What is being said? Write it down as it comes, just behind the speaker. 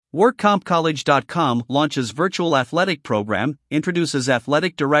WorkCompCollege.com launches virtual athletic program, introduces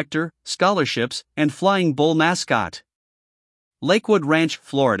athletic director, scholarships, and flying bull mascot. Lakewood Ranch,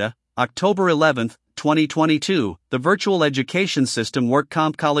 Florida, October 11, 2022. The virtual education system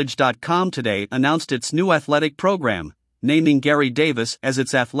WorkCompCollege.com today announced its new athletic program, naming Gary Davis as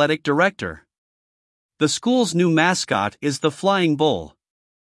its athletic director. The school's new mascot is the flying bull.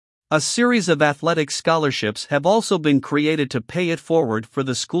 A series of athletic scholarships have also been created to pay it forward for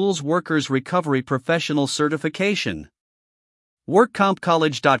the school's Workers' Recovery Professional certification.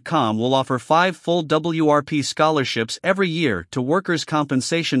 WorkCompCollege.com will offer 5 full WRP scholarships every year to workers'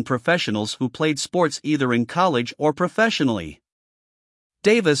 compensation professionals who played sports either in college or professionally.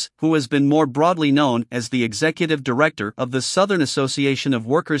 Davis, who has been more broadly known as the executive director of the Southern Association of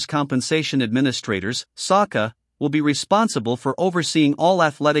Workers' Compensation Administrators, SAWCA, will be responsible for overseeing all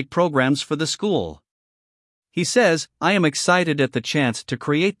athletic programs for the school. He says, "I am excited at the chance to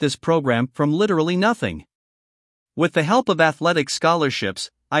create this program from literally nothing. With the help of athletic scholarships,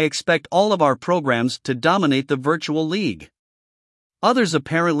 I expect all of our programs to dominate the virtual league." Others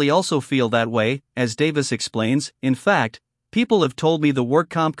apparently also feel that way, as Davis explains. "In fact, people have told me the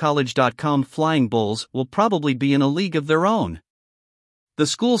WorkCompCollege.com Flying Bulls will probably be in a league of their own." The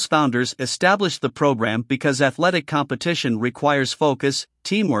school's founders established the program because athletic competition requires focus,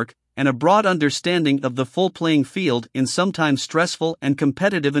 teamwork, and a broad understanding of the full playing field in sometimes stressful and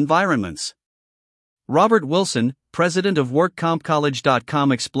competitive environments. Robert Wilson, president of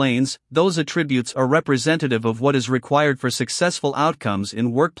WorkCompCollege.com, explains, "Those attributes are representative of what is required for successful outcomes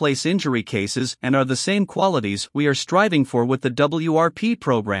in workplace injury cases and are the same qualities we are striving for with the WRP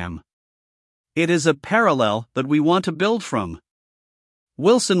program. It is a parallel that we want to build from."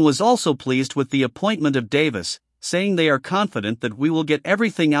 Wilson was also pleased with the appointment of Davis, saying they are confident that we will get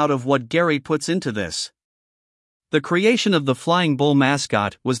everything out of what Gary puts into this. The creation of the Flying Bull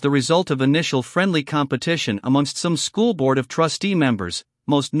mascot was the result of initial friendly competition amongst some school board of trustee members,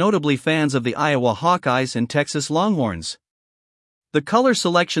 most notably fans of the Iowa Hawkeyes and Texas Longhorns. The color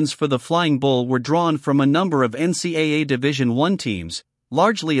selections for the Flying Bull were drawn from a number of NCAA Division I teams,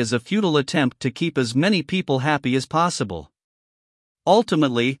 largely as a futile attempt to keep as many people happy as possible.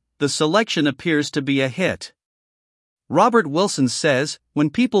 Ultimately, the selection appears to be a hit. Robert Wilson says,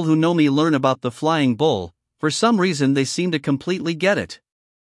 "When people who know me learn about the Flying Bull, for some reason they seem to completely get it."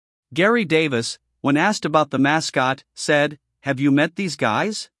 Gary Davis, when asked about the mascot, said, "Have you met these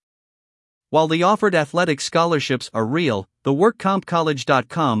guys?" While the offered athletic scholarships are real, the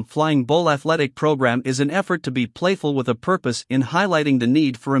WorkCompCollege.com Flying Bull athletic program is an effort to be playful with a purpose in highlighting the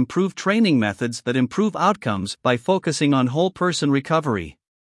need for improved training methods that improve outcomes by focusing on whole-person recovery.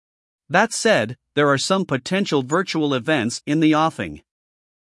 That said, there are some potential virtual events in the offing.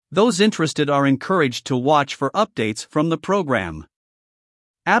 Those interested are encouraged to watch for updates from the program.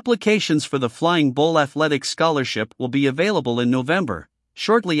 Applications for the Flying Bull Athletic Scholarship will be available in November,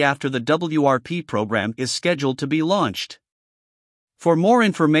 shortly after the WRP program is scheduled to be launched. For more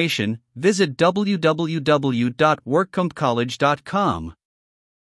information, visit www.workcompcollege.com.